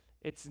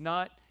 It's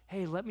not,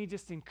 hey, let me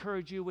just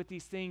encourage you with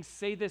these things.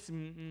 Say this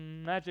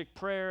magic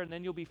prayer and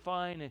then you'll be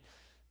fine. And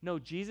no,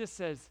 Jesus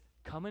says,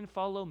 come and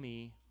follow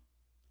me.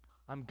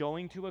 I'm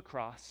going to a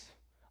cross.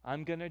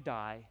 I'm going to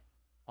die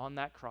on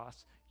that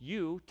cross.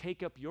 You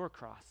take up your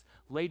cross.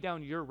 Lay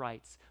down your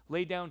rights.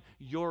 Lay down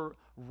your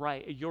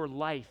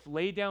life.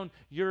 Lay down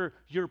your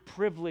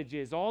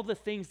privileges. All the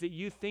things that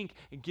you think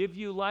give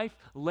you life,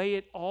 lay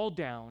it all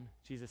down,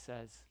 Jesus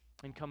says,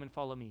 and come and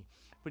follow me.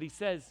 But he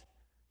says,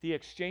 the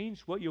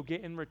exchange, what you'll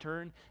get in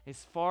return,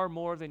 is far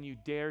more than you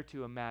dare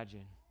to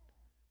imagine.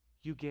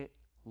 You get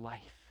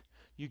life.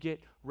 You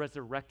get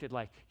resurrected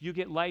life. You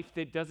get life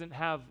that doesn't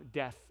have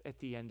death at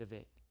the end of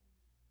it.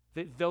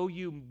 That though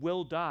you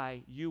will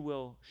die, you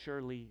will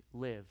surely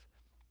live.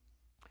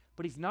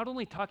 But he's not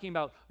only talking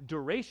about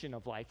duration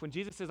of life. When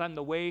Jesus says, I'm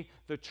the way,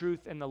 the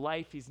truth, and the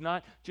life, he's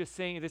not just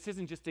saying, this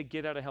isn't just a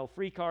get out of hell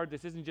free card.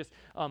 This isn't just,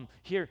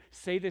 here,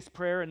 say this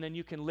prayer and then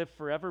you can live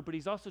forever. But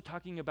he's also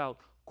talking about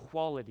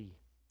quality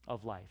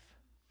of life.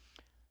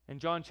 In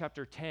John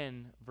chapter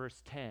 10,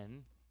 verse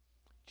 10,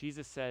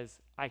 Jesus says,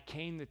 I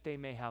came that they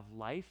may have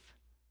life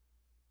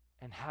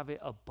and have it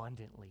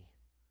abundantly,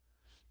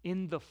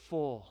 in the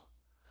full.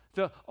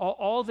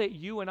 All that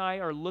you and I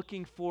are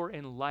looking for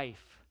in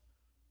life,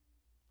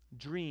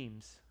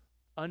 dreams,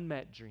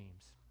 unmet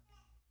dreams,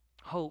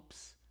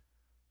 hopes,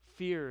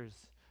 fears,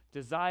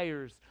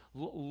 desires,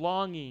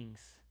 longings.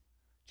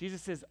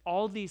 Jesus says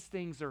all these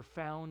things are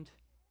found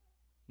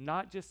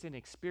not just in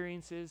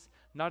experiences,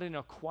 not in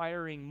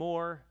acquiring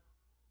more,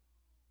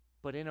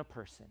 but in a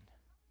person,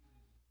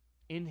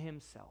 in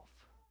himself.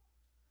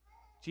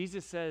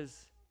 Jesus says,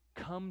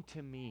 come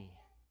to me.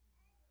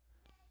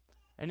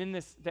 And in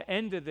the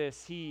end of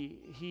this,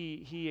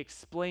 he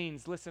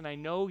explains, listen, I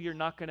know you're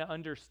not going to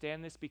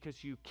understand this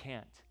because you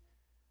can't.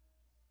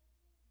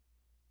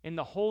 In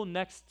the whole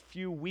next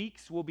few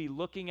weeks, we'll be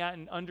looking at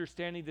and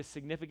understanding the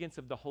significance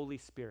of the Holy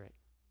Spirit.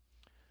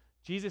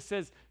 Jesus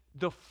says,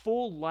 the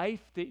full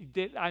life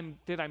that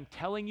I'm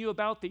telling you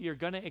about, that you're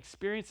going to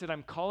experience, that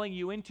I'm calling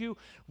you into,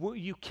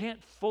 you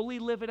can't fully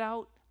live it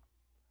out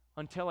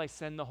until I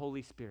send the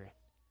Holy Spirit.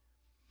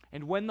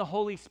 And when the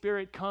Holy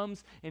Spirit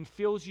comes and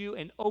fills you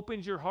and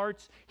opens your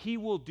hearts, he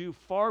will do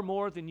far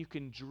more than you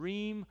can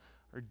dream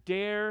or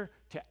dare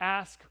to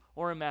ask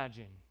or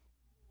imagine.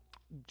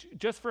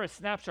 Just for a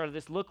snapshot of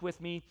this, look with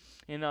me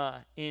in down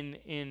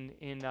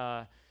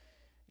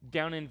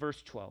in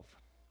verse 12.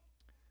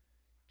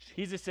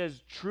 Jesus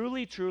says,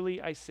 truly,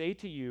 truly, I say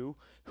to you,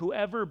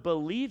 whoever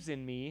believes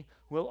in me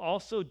will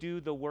also do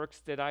the works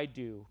that I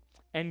do,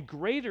 and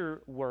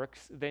greater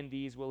works than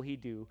these will he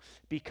do,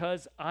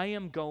 because I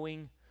am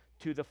going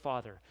to the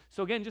Father.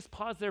 So again, just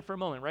pause there for a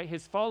moment, right?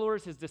 His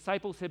followers, his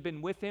disciples had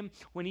been with him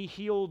when he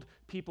healed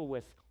people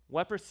with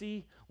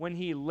leprosy, when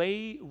he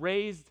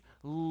raised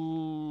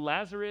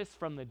Lazarus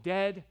from the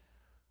dead,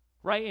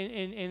 right?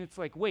 And it's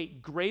like,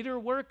 wait, greater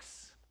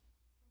works?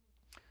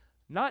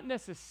 Not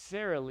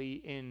necessarily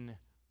in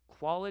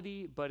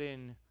quality, but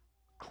in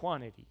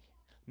quantity.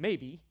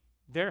 Maybe.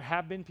 There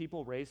have been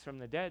people raised from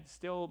the dead,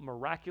 still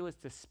miraculous.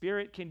 The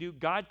Spirit can do,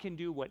 God can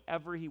do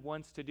whatever he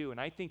wants to do.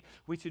 And I think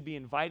we should be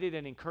invited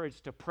and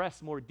encouraged to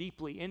press more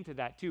deeply into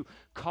that, to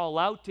call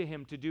out to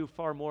him to do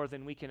far more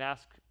than we can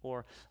ask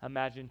or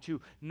imagine,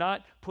 to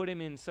not put him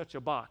in such a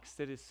box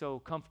that is so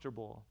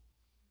comfortable.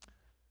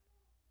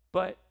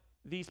 But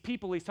these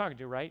people he's talking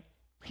to, right?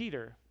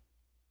 Peter,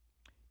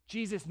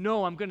 Jesus,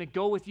 no, I'm going to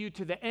go with you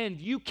to the end.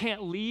 You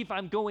can't leave.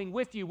 I'm going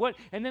with you. What?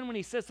 And then when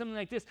he says something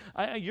like this,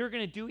 you're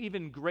going to do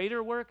even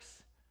greater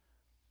works.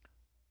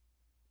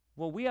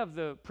 Well, we have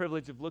the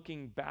privilege of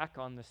looking back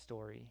on the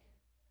story.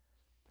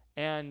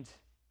 And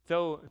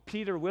though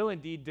Peter will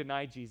indeed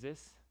deny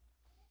Jesus,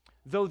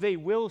 though they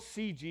will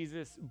see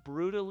Jesus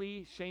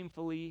brutally,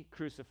 shamefully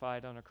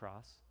crucified on a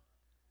cross,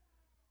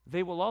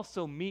 they will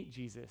also meet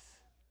Jesus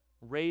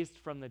raised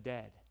from the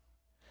dead.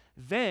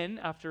 Then,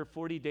 after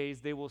 40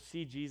 days, they will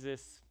see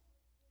Jesus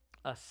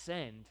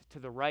ascend to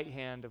the right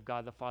hand of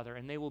God the Father,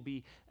 and they will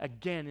be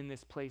again in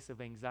this place of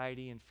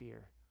anxiety and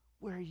fear.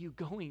 Where are you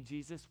going,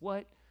 Jesus?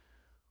 What?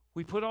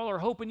 We put all our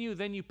hope in you,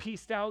 then you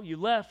pieced out, you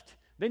left,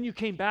 then you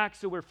came back,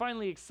 so we're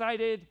finally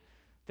excited.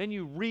 Then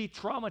you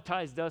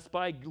re-traumatized us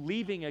by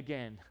leaving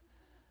again.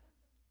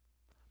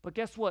 But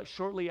guess what?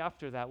 Shortly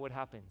after that, what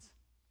happens?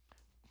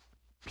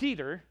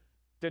 Peter,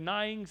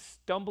 denying,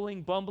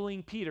 stumbling,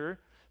 bumbling Peter,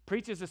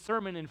 preaches a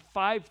sermon and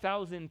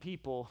 5,000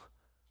 people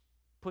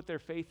put their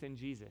faith in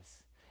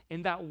Jesus.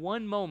 In that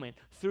one moment,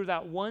 through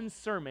that one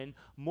sermon,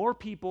 more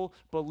people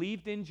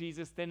believed in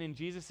Jesus than in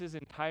Jesus'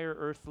 entire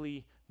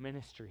earthly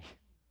ministry.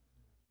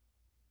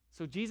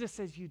 So Jesus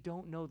says, you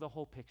don't know the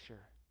whole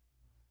picture.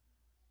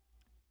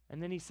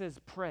 And then he says,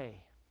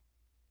 pray.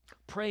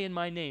 Pray in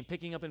my name,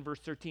 picking up in verse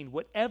 13.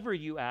 Whatever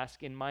you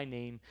ask in my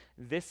name,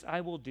 this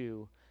I will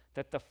do,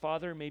 that the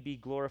Father may be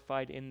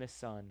glorified in the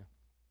Son.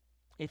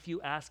 If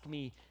you ask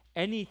me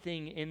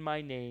anything in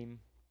my name,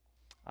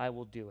 I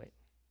will do it.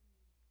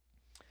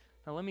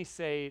 Now, let me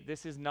say,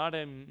 this is not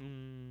a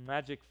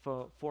magic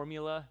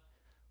formula.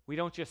 We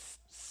don't just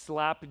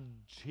slap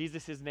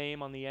Jesus'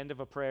 name on the end of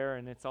a prayer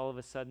and it's all of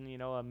a sudden,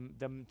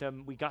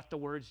 we got the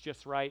words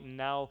just right and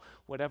now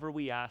whatever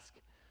we ask.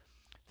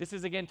 This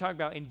is again talking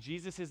about in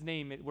Jesus'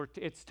 name.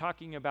 It's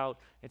talking about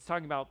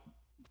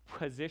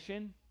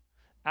position,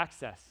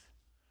 access.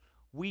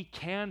 We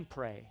can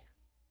pray.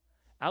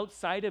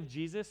 Outside of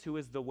Jesus, who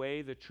is the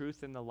way, the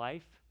truth, and the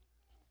life,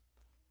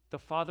 the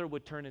Father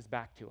would turn his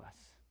back to us.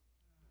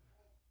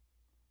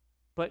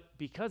 But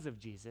because of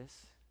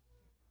Jesus,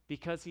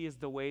 because he is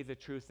the way, the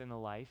truth, and the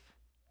life,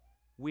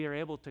 we are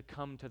able to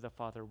come to the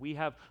Father.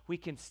 We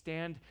can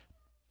stand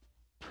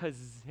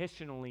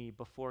positionally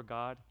before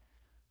God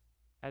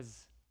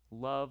as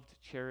loved,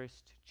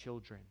 cherished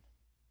children.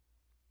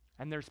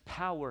 And there's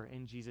power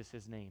in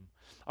Jesus' name.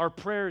 Our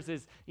prayers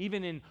is,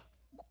 even in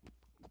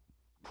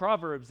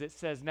Proverbs, it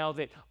says now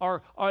that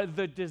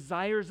the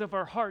desires of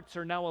our hearts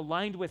are now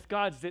aligned with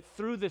God's, that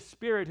through the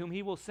Spirit whom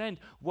he will send,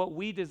 what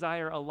we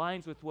desire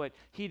aligns with what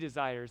he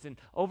desires. And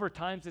over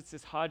times it's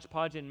this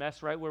hodgepodge and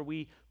mess, right, where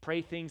we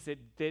pray things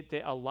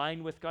that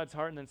align with God's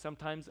heart, and then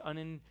sometimes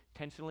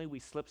unintentionally we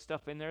slip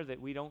stuff in there that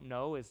we don't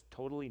know is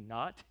totally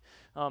not.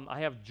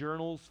 I have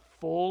journals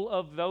full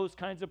of those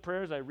kinds of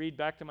prayers. I read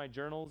back to my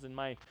journals in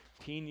my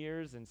teen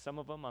years, and some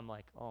of them I'm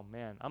like, oh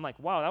man,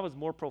 wow, that was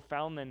more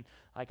profound than,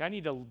 I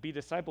need to be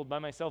discipled by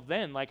myself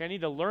then. I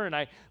need to learn.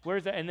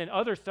 Where's that? And then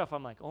other stuff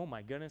I'm like, oh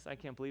my goodness, I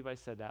can't believe I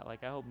said that.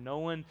 I hope no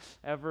one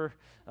ever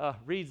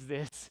reads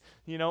this,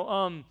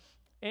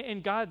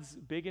 and God's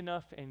big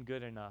enough and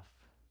good enough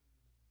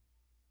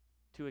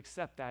to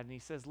accept that. And he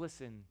says,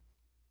 listen,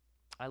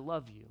 I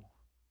love you.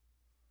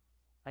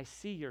 I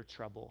see your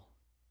trouble.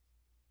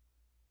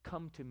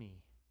 Come to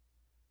me.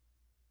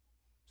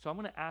 So I'm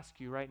going to ask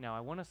you right now, I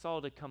want us all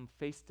to come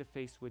face to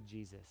face with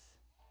Jesus.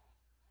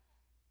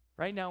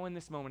 Right now in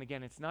this moment,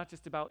 again, it's not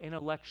just about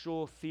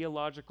intellectual,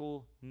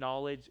 theological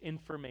knowledge,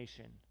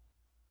 information.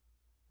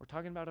 We're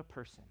talking about a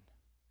person.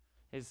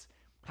 As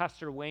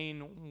Pastor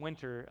Wayne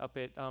Winter up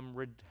at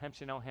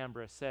Redemption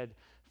Alhambra said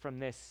from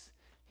this,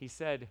 he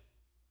said,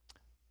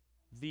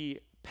 the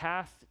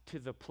path to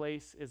the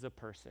place is a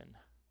person.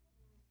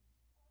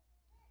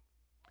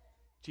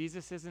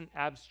 Jesus isn't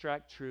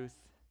abstract truth.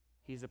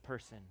 He's a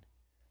person.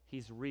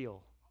 He's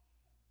real.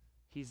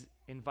 He's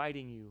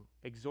inviting you,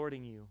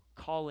 exhorting you,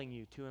 calling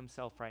you to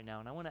himself right now.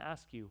 And I want to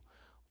ask you,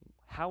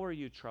 how are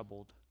you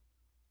troubled?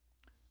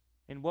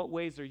 In what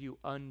ways are you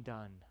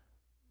undone?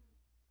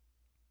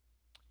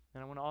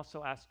 And I want to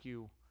also ask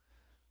you,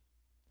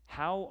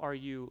 how are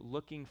you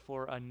looking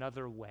for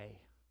another way?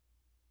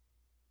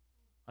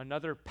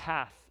 Another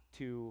path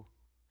to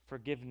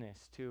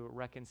forgiveness, to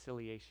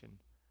reconciliation?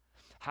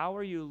 How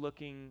are you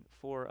looking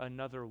for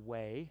another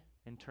way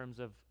in terms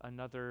of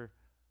another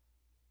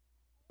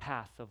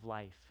path of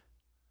life?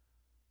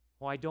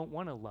 Well, I don't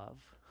want to love.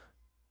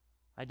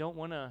 I don't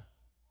want to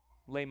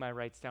lay my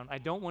rights down. I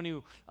don't want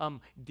to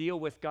deal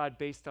with God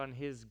based on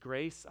his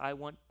grace. I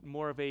want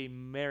more of a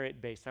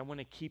merit based. I want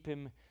to keep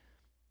him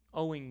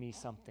owing me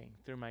something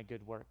through my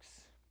good works.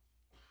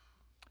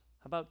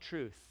 How about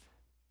truth?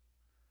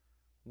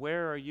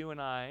 Where are you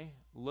and I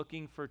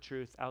looking for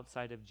truth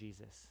outside of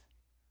Jesus?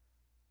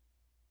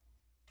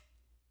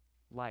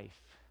 Life.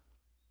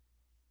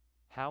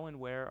 How and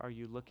where are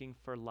you looking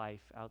for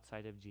life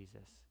outside of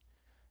Jesus?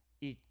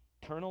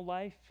 Eternal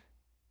life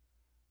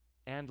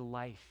and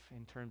life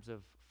in terms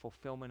of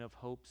fulfillment of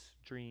hopes,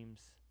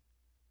 dreams,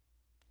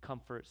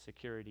 comfort,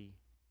 security,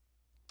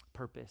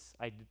 purpose,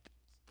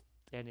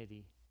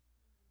 identity.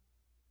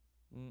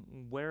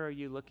 Where are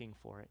you looking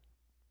for it?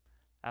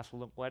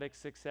 Athletic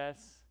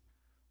success,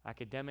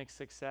 academic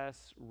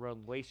success,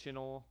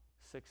 relational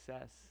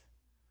success.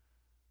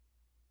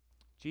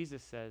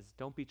 Jesus says,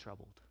 don't be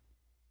troubled.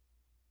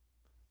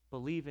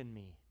 Believe in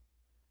me.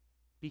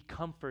 Be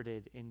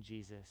comforted in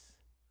Jesus.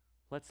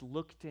 Let's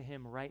look to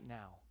him right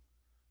now,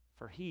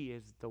 for he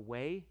is the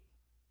way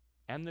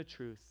and the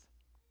truth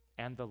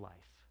and the life.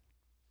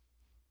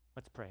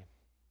 Let's pray.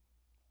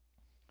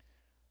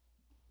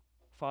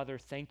 Father,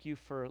 thank you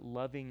for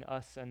loving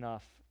us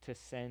enough to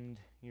send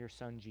your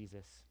son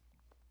Jesus.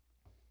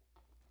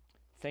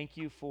 Thank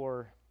you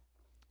for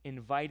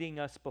inviting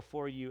us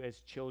before you as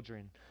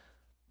children.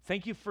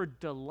 Thank you for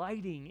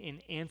delighting in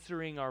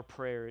answering our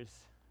prayers.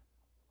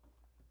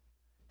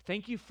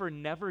 Thank you for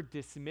never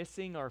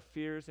dismissing our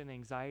fears and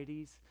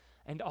anxieties.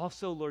 And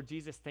also, Lord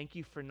Jesus, thank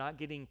you for not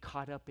getting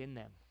caught up in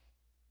them.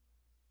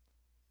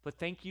 But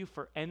thank you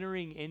for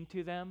entering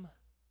into them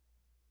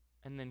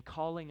and then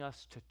calling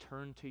us to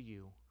turn to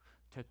you,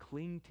 to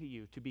cling to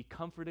you, to be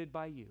comforted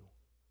by you.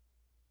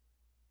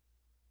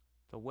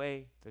 The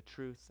way, the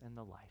truth, and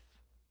the life.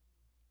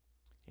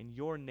 In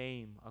your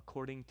name,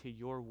 according to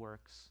your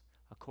works,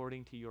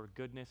 according to your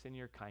goodness and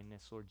your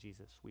kindness, Lord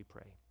Jesus, we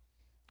pray.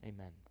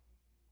 Amen.